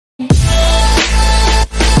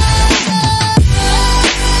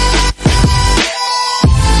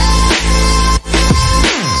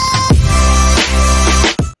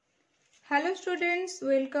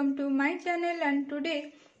and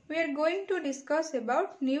today we are going to discuss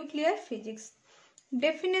about nuclear physics.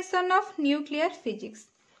 Definition of nuclear physics.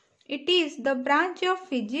 It is the branch of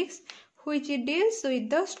physics which deals with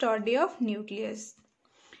the study of nucleus.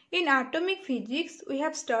 In atomic physics, we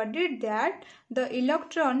have studied that the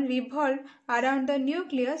electron revolves around the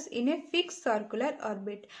nucleus in a fixed circular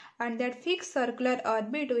orbit, and that fixed circular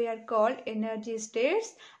orbit we are called energy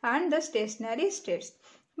states and the stationary states.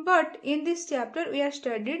 But in this chapter, we have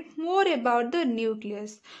studied more about the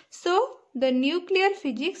nucleus. So, the nuclear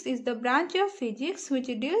physics is the branch of physics which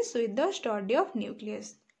deals with the study of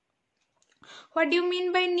nucleus. What do you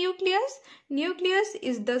mean by nucleus? Nucleus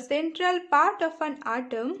is the central part of an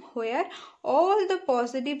atom where all the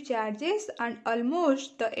positive charges and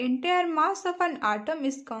almost the entire mass of an atom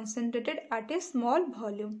is concentrated at a small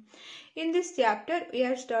volume. In this chapter, we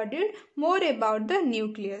have studied more about the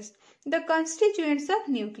nucleus, the constituents of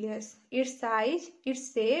nucleus, its size,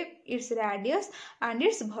 its shape, its radius and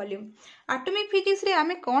its volume. Atomic physics रे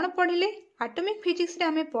आमे कौन पढ़िले? Atomic physics रे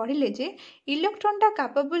आमे पढ़िले जे electron टा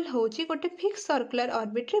capable होची गोटे fix circular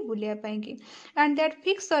orbit रे बुलिया पाएंकी, and that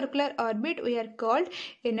fixed circular orbit we are called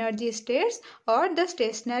energy states or the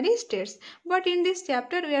stationary states. But in this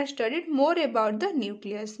chapter we have studied more about the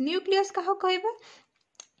nucleus. Nucleus काहो कहबा?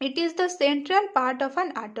 It is the central part of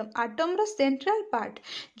an atom. Atom row central part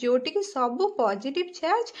जोटी की सबु positive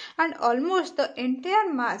charge and almost the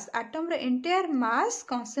entire mass, atom row entire mass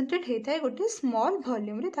concentrate हेता है गोटे small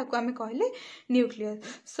volume रे, ताको आमे कहले nucleus.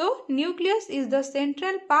 So nucleus is the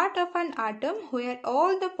central part of an atom where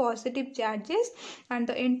all the positive charges and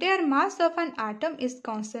the entire mass of an atom is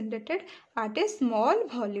concentrated at a small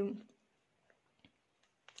volume.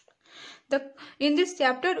 In this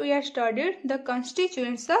chapter, we have studied the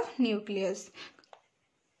constituents of nucleus.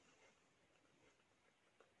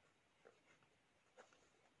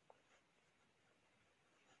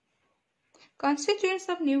 Constituents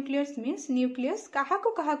of nucleus means nucleus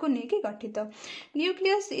काहाको नेकी गठित.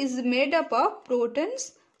 Nucleus is made up of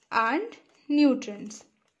protons and neutrons.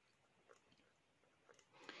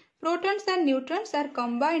 Protons and neutrons are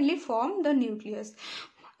combinedly form the nucleus.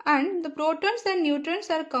 And the protons and neutrons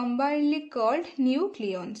are combinedly called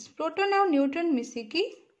nucleons. Proton और neutron मिसिकी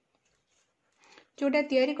जोटा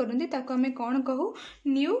तैयारी करंदी ताको हमें कौन कहू?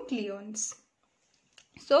 Nucleons.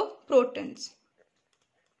 So protons.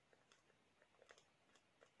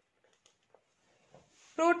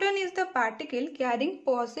 Proton is the particle carrying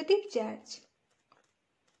positive charge.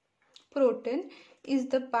 Proton is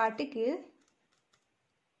the particle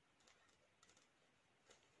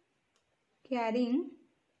carrying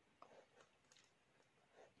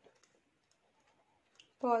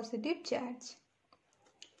positive charge.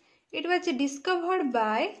 It was discovered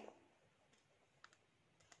by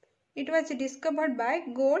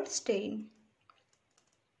Goldstein.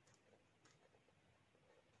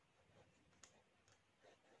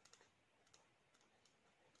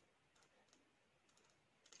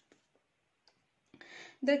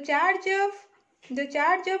 The charge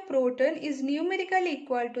of proton is numerically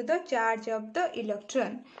equal to the charge of the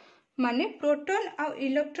electron. माने proton और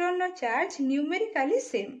electron row charge numerically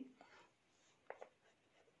same.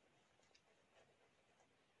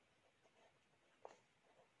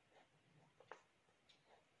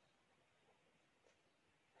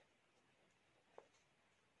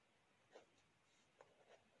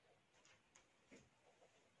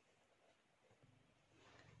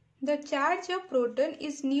 The charge of proton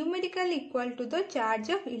is numerically equal to the charge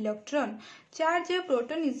of electron. Charge of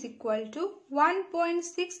proton is equal to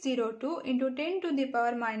 1.602 into 10 to the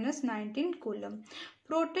power minus 19 coulomb.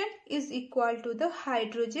 Proton is equal to the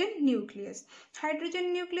hydrogen nucleus.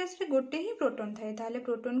 Hydrogen nucleus रे गोटे ही proton थाए, ताले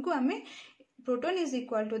proton को हमें proton is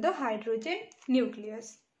equal to the hydrogen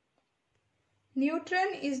nucleus.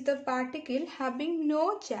 Neutron is the particle having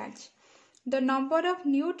no charge. The number of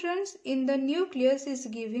neutrons in the nucleus is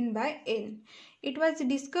given by N. It was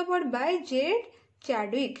discovered by J.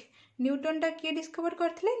 Chadwick. Newton टा किए discover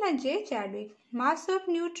करथिले ना J. Chadwick. Mass of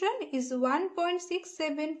neutron is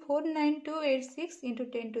 1.674986 into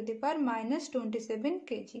 10 to the power minus 27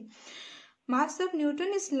 kg. Mass of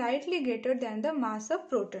neutron is slightly greater than the mass of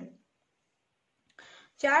proton.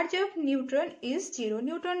 Charge of neutron is 0.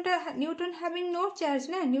 Neutron having no charge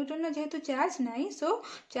ना, neutron ना जेहेतु charge नहीं, so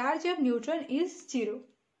charge of neutron is 0.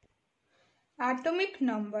 Atomic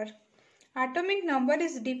number. Atomic number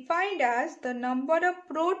is defined as the number of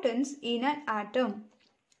protons in an atom.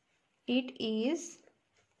 It is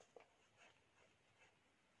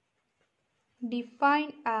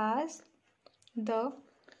defined as the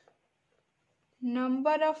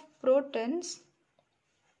number of protons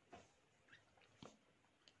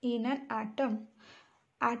in an atom.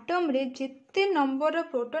 Atom रे जिते number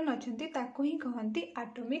proton अछंती ताको ही कहंती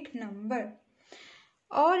atomic number,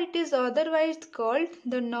 or it is otherwise called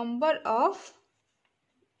the number of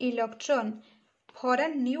electron for a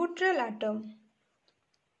neutral atom.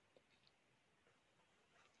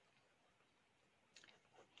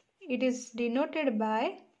 It is denoted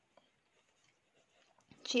by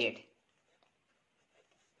Z.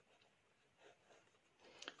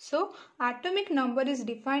 So, atomic number is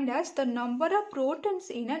defined as the number of protons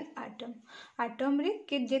in an atom. Atom रे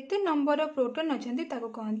के जेते number of proton अछंती ताको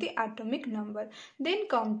कहंती atomic number. Then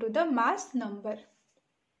come to the mass number.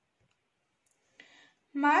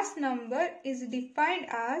 Mass number is defined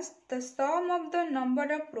as the sum of the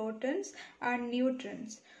number of protons and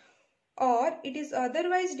neutrons, or it is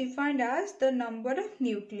otherwise defined as the number of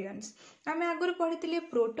nucleons. आमे आगुर पढ़िथिले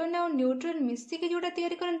proton और neutron मिसिके जोटा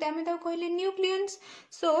तयारी करनते आमे ताको कहले nucleons.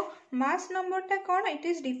 सो mass number टा कोन? It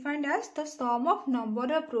is defined as the some of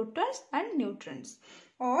number of protons and neutrons,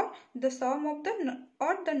 or the sum of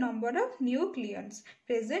the number of nucleons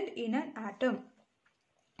present in an atom.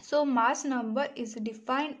 So mass number is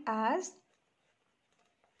defined as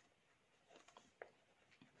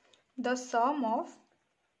the sum of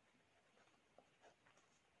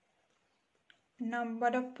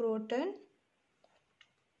number of proton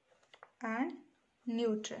and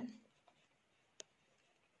neutron.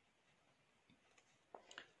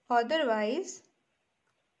 Otherwise,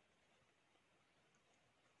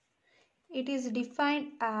 it is defined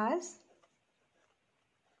as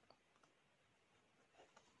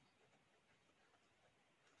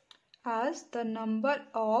the number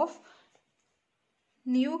of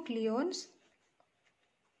nucleons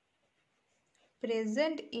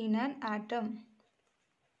present in an atom.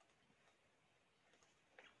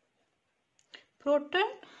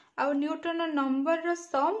 Proton और neutron number रो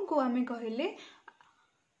सम को हमें कहले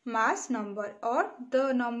mass number और the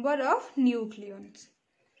number of nucleons.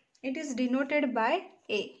 It is denoted by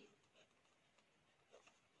A.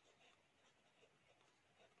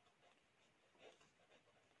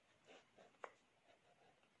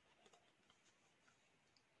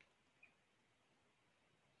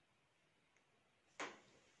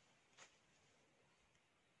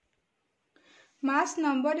 Mass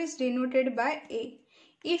number is denoted by A.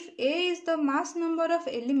 If A is the mass number of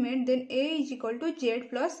element, then A is equal to Z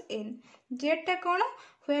plus N. Z टा कौन?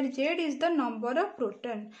 Where Z is the number of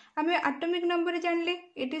proton. आमे atomic number जानले,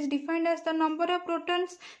 it is defined as the number of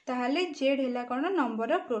protons. ताहले Z हैला कौन?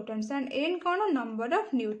 Number of protons and N कौन? Number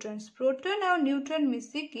of neutrons. Proton और neutron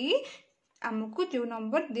मिसी की हमको जो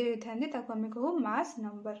number दे थांदे ताको हमें कहो mass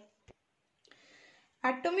number.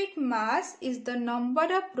 Atomic mass is the number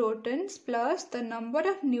of protons plus the number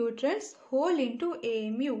of neutrons whole into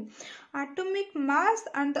AMU. Atomic mass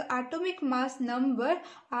and the atomic mass number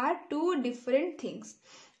are two different things.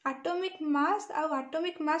 Atomic mass और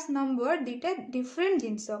atomic mass number दीटा different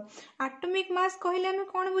जिनस. Atomic mass कहले हमें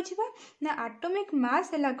कौन बुझिबा ना atomic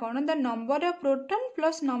mass हैला कौन? The number of proton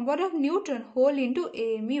plus number of neutron whole into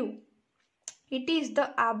AMU. It is the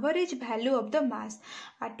average value of the mass.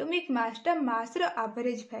 Atomic mass टा mass row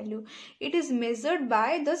average value. It is measured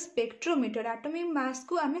by the spectrometer. Atomic mass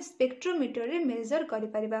को आमे spectrometer रे measure करि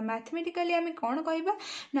परिबा. Mathematically आमे कौन कहिबा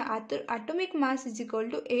ना atomic mass is equal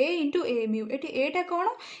to A into AMU. Eighty A टा कौन?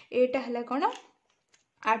 A टा हला कौन?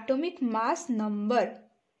 Atomic mass number.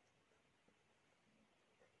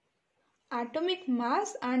 Atomic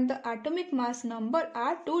mass and the atomic mass number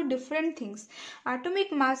are two different things.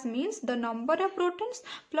 Atomic mass means the number of protons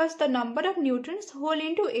plus the number of neutrons whole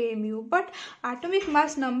into AMU. But atomic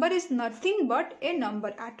mass number is nothing but a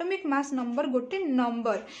number. Atomic mass number गोटे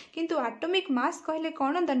number. किंतु atomic mass कहले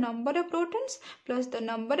कौन? The number of protons plus the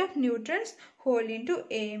number of neutrons whole into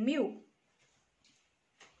AMU.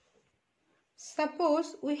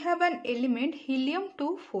 Suppose we have an element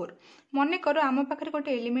helium-24. मने करो आम पाखरे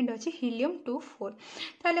गोटे element अछि helium-24.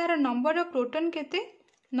 ताले यार नंबर ऑफ प्रोटॉन केते?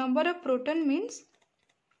 Number of proton means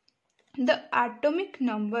the atomic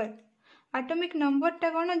number. Atomic number टा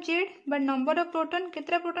कोन? Z. But number of proton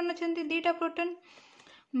केतरा proton अछंती? दीटा proton.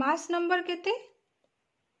 Mass number केते?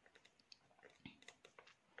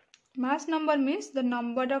 Mass number means the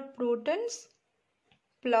number of protons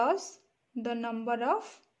plus the number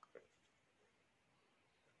of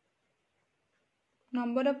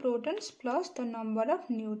protons plus the number of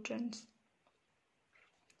neutrons.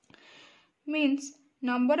 Means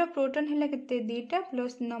number of proton हैला केते? दीटा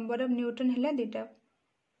plus number of neutron हैला दीटा.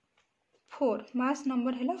 4. mass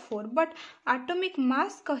number हैला 4. but atomic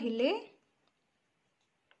mass कहिले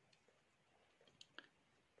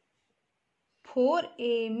 4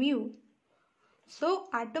 AMU. So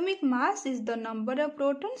atomic mass is the number of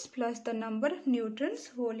protons plus the number of neutrons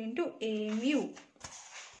whole into AMU.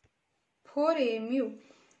 For AMU.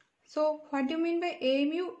 So what do you mean by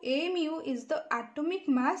AMU? AMU is the atomic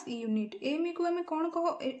mass unit. AMU को हमें कौन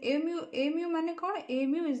कहो? AMU माने कौन?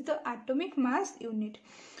 AMU is the atomic mass unit.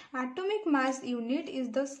 Atomic mass unit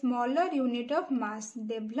is the smaller unit of mass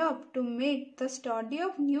developed to make the study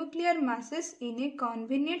of nuclear masses in a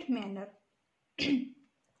convenient manner.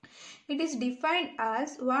 It is defined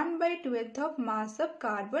as 1/12 of mass of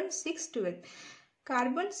carbon-612.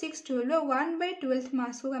 Carbon-612 1/12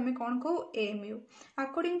 mass को हमें कौन कहो? AMU.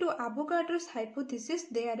 According to Avogadro's hypothesis,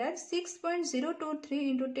 there are 6.023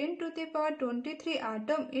 into 10 to the power 23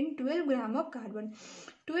 atom in 12 gram of carbon.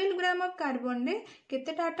 12 gram of carbon ने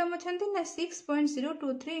केतेटा atom अछंती ना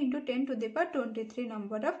 6.023 into 10 to the power 23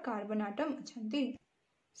 number of carbon atom अछंती.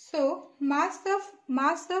 So mass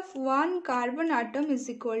of one carbon atom is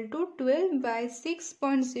equal to 12 by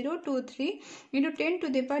 6.023 into 10 to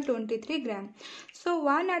the power 23 gram. So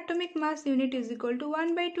one atomic mass unit is equal to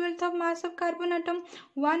 1/12 of mass of carbon atom.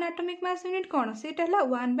 One atomic mass unit कौन से टहला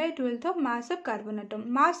 1/12 of mass of carbon atom.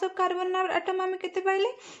 Mass of carbon atom हमें कितने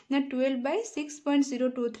पाइले ना 12 by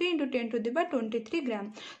 6.023 into 10 to the power 23 gram.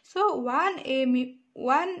 So 1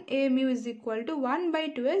 AMU is equal to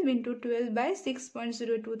 1/12 into 12 by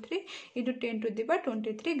 6.023 into 10 to the power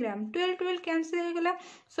 23 gram. 12 cancel हो गया.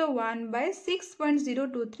 So 1 by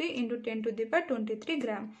 6.023 into 10 to the power 23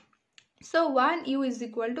 gram. So 1 U is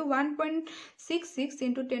equal to 1.66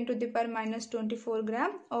 into 10 to the power minus 24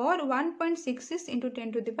 gram or 1.66 into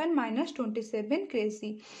 10 to the power minus 27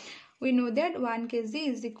 kg. We know that 1 kg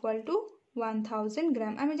is equal to 1000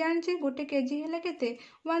 ग्राम. आम जाने गोटे KG है केते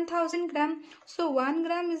 1000 ग्राम. सो 1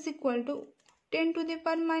 gram is equal to 10 to the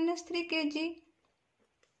power minus 3 kg.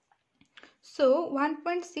 So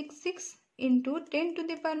 1.66 into 10 to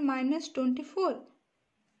the power minus 24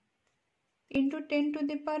 into 10 to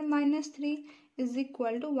the power minus 3 is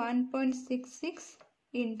equal to 1.66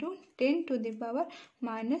 into 10 to the power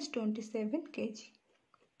minus 27 kg.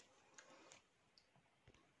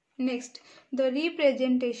 Next, the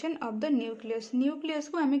representation of the nucleus. Nucleus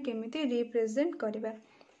को हमें केमिति represent करिबा.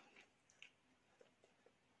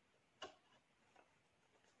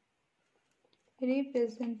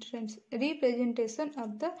 Representation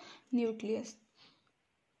of the nucleus.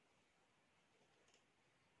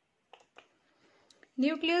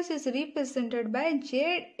 Nucleus is represented by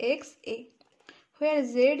ZXA, where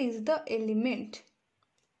Z is the element.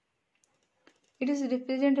 It is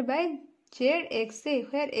represented by ZXA,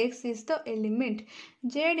 where X is the element.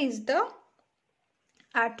 Z is the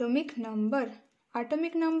atomic number.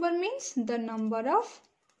 Atomic number means the number of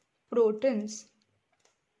protons.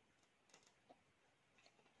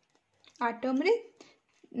 Atom रे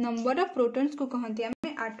number of protons को कहते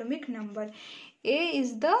हैं atomic number. A is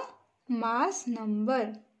the mass number.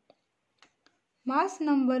 Mass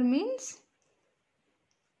number means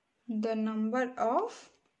the number of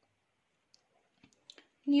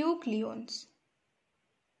nucleons,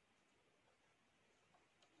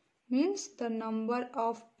 means the number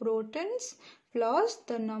of protons plus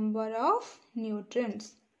the number of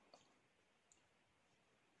neutrons.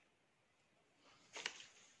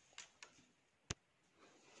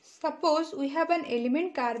 Suppose we have an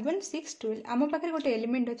element carbon-612. आम पाखे गोटे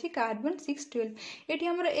element अच्छी carbon-612. ये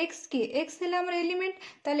आमर x के x है आमर element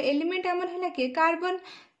ताले एलिमेंट आमर है के carbon.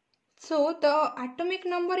 So the atomic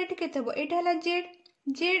number ये केते हबो एटा है z.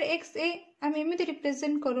 ZXA आम एमती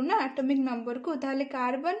रिप्रेजेंट करू ना एटॉमिक नंबर को ताले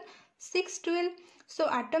कार्बन-612. So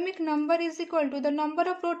atomic number is equal to the number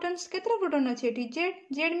of protons. केतरा proton अछि eighty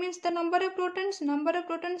z means the number of protons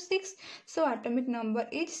 6. So atomic number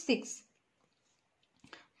is 6.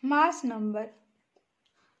 Mass number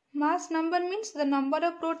means the number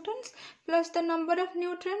of protons plus the number of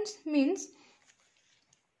neutrons, means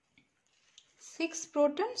 6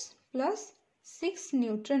 protons plus 6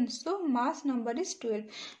 neutrons. So mass number is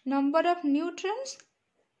 12. Number of neutrons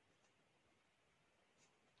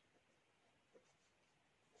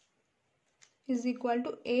is equal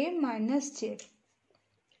to A minus Z.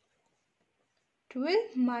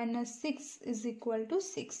 12 minus 6 is equal to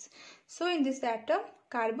 6. So in this atom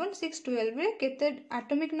कार्बन-612 रे केते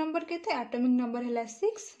atomic number केते atomic number हैला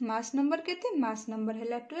 6. Mass number केते mass number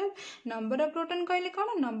हैला 12. Number of proton कहले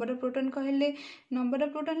कोन number of proton कहले number of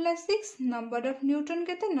proton हैला 6. Number of neutron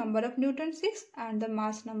केते number of neutron 6 and the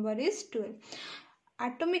mass number is 12.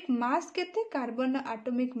 Atomic mass केते carbon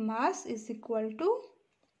atomic mass is equal to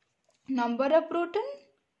number of proton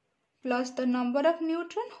plus the number of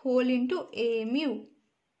neutron whole into AMU,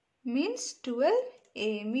 means 12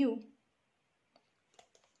 AMU.